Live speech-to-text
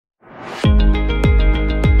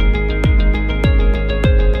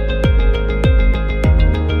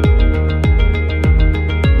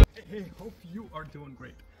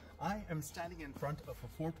front of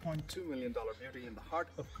a $4.2 million beauty in the heart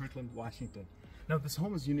of Kirkland, Washington. Now this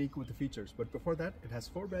home is unique with the features, but before that it has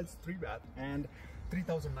 4 beds, 3 baths, and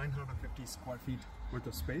 3,950 square feet worth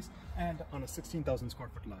of space, and on a 16,000 square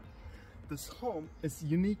foot lot. This home is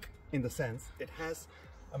unique in the sense it has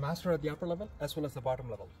a master at the upper level as well as the bottom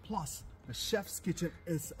level. Plus, the chef's kitchen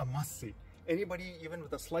is a must-see. Anybody, even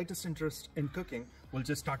with the slightest interest in cooking, will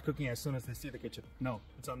just start cooking as soon as they see the kitchen. No,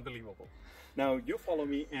 it's unbelievable. Now, you follow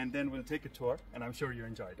me and then we'll take a tour, and I'm sure you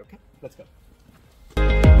enjoy it, okay? Let's go.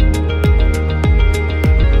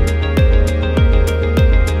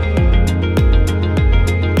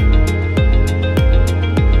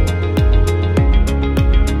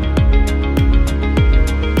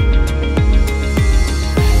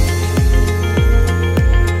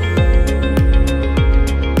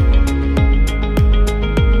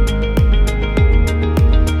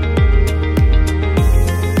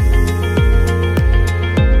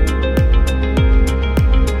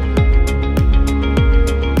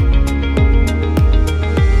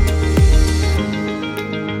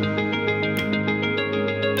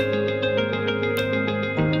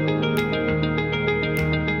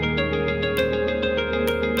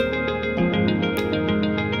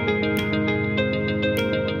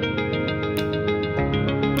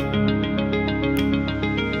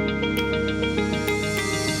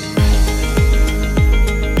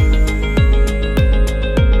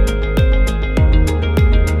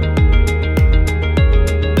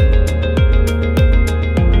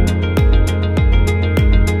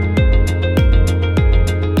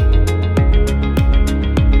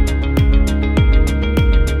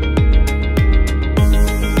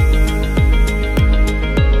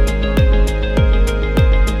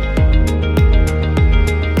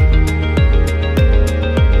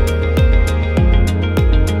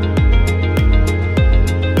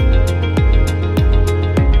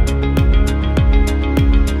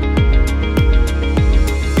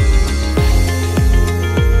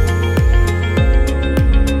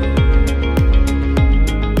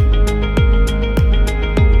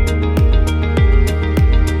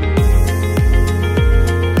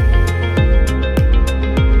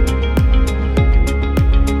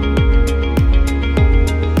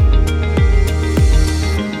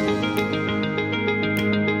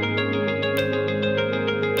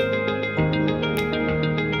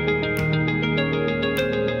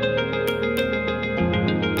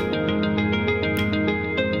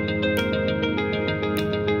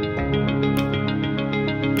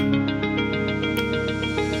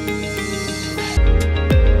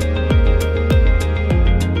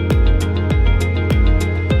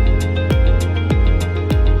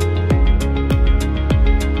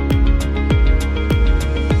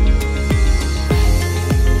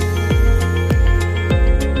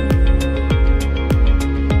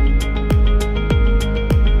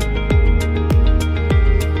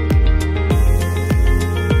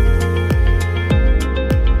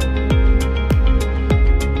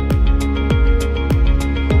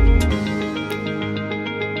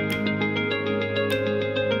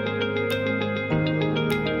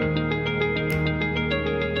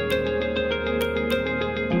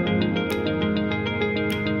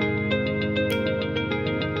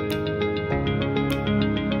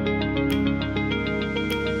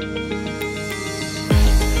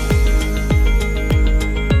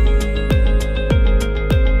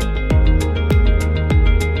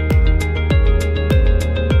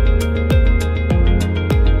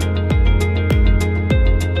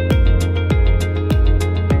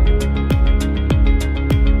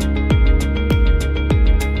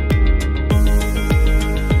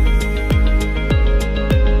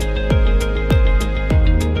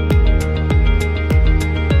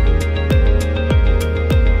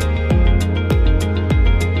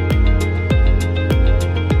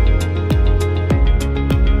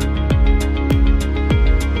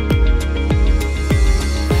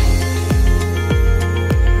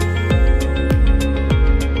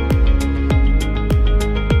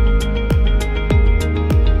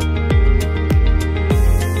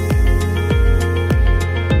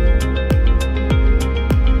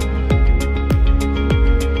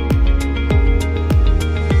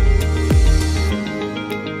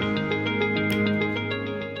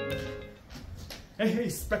 Hey,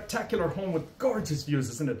 spectacular home with gorgeous views,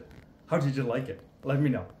 isn't it? How did you like it? Let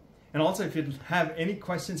me know. And also, if you have any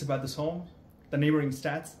questions about this home, the neighboring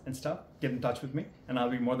stats and stuff, get in touch with me and I'll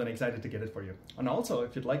be more than excited to get it for you. And also,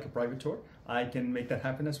 if you'd like a private tour, I can make that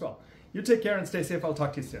happen as well. You take care and stay safe. I'll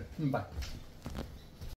talk to you soon. Bye.